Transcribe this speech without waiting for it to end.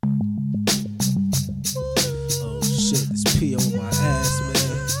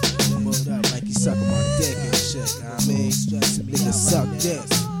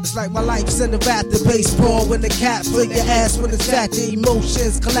Seems like my life's in the rap, the baseball when the cap fill your ass when it's fat. The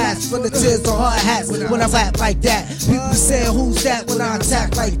emotions collapse from the tears on hard hats when I rap like that. People saying who's that when I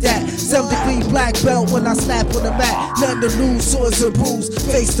attack like that. 7-degree black belt when I snap on the mat. Nothing to lose, swords and bruise,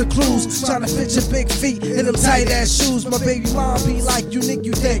 face the clues. Trying to fit your big feet in them tight ass shoes. My baby mom be like, you nigga,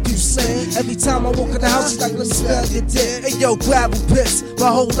 you think you slim. Every time I walk in the house, she's like, let me smell your dick. Hey yo, gravel piss,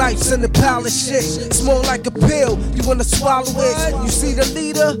 my whole life's in the pile of shit. Small like a pill, you wanna swallow it. You see the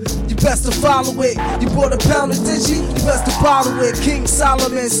leader, you best to follow it. You bought a pound of digi, you best to bottle it. King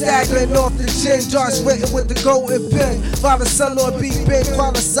Solomon staggering off the chin, Josh written with the golden pen. Father, son, or beat been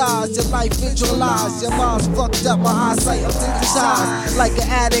quantized. Your life visualized, your mind's fucked up, my eyesight digitized. Like an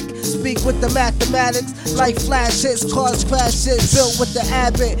addict, speak with the mathematics. Like flash hits, cars crash shit, built with the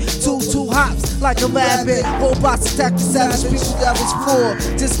Abbott. Two hops like a rabbit. Robots attack the savage people that was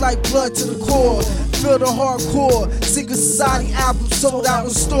for. Just like blood to the core. Feel the hardcore. Secret Society album sold out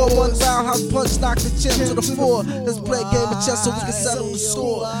in store. One roundhouse punch knocked the chin to the floor. Let's play a game of chess so we can settle the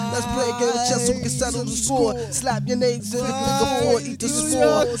score. Let's play a game of chess so we can settle the score. Slap your names in the nigga floor, eat the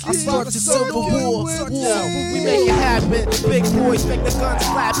score. I start the civil war. We make it happen. Big boys make the guns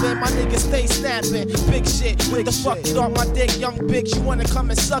clapping. My niggas stay snapping. Big shit. What the fuck get off my dick, young bitch? You wanna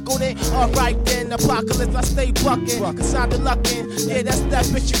come and suck on it? Alright then, apocalypse, I stay bucking. Cause I'm the luckin'. Yeah, that's that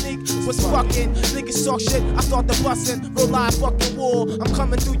bitch unique. Was fucking. Niggas talk shit, I start the bustin'. Roll live fucking war. I'm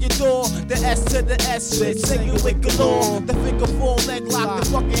coming through your door. The S to the S shit. Say you with galore. The finger full, leg lock. The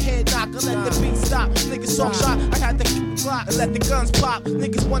fucking head knock. I let the beat stop. Niggas talk shot. I had to keep the clock and let the guns pop.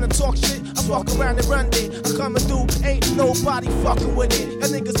 Niggas wanna talk shit. I walk around and run it. I'm coming through. Ain't nobody fucking with it. Y'all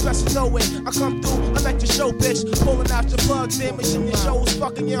niggas best to know it. I come through. I let your show, bitch. Pulling out your plugs, damaging your shows.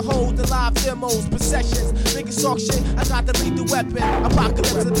 Fucking your hoes. The live demos, possessions. Niggas talk shit. I got the lethal weapon.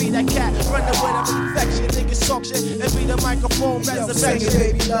 Apocalypse to be that cat. Running with a infection. Niggas talk shit and be the microphone resurrection. Sing it,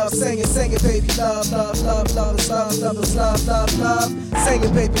 baby, love. Sing it, baby, love. Love, love, love is love. Love is love, love, love. Sing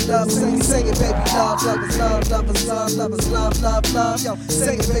it, baby, love. Sing it, baby, love. Love is love. Love is love. Love is love, love, love. Yo,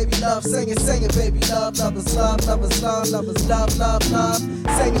 sing it, baby, love. Sing it, baby, love. Love is love. Love is love. Love is love, love, love.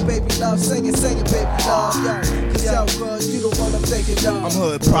 Sing it, baby, love. Sing it, baby, love. Yo, cause yo, girl, you the one I'm thinking of. I'm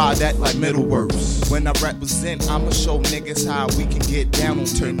hood proud that like middle words. When I represent, I'ma show niggas how we can get down on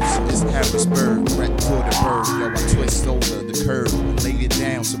terms. It's Harrisburg, rep for the bird. Yo, I twist over the curve, lay it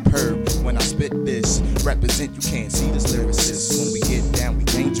down superb. When I spit this, represent, you can't see this lyricist. When we get down, we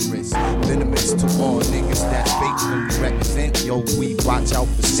dangerous. Venomous to all niggas that's fake when we represent. Yo, we watch out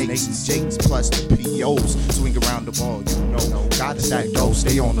for snakes and jakes, plus the POs. Swing around the ball, you know. Gotta stack dough,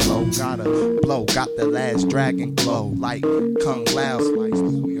 stay on the low. Gotta blow, got the last dragon glow. Like Kung Lao, like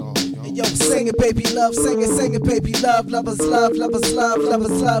we all. Yo, sing it, baby, love. Sing it, baby, love. Love is love. Love is love. Love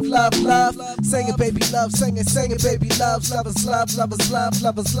is love. Love, love. Sing it, baby, love. Sing it, baby, love. Love is love. Love is love.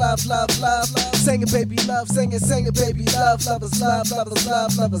 Love is love. Love, love. Sing it, baby, love. Sing it, baby, love. Love is love. Love is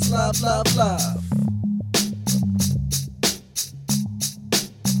love. Love is love. Love, love.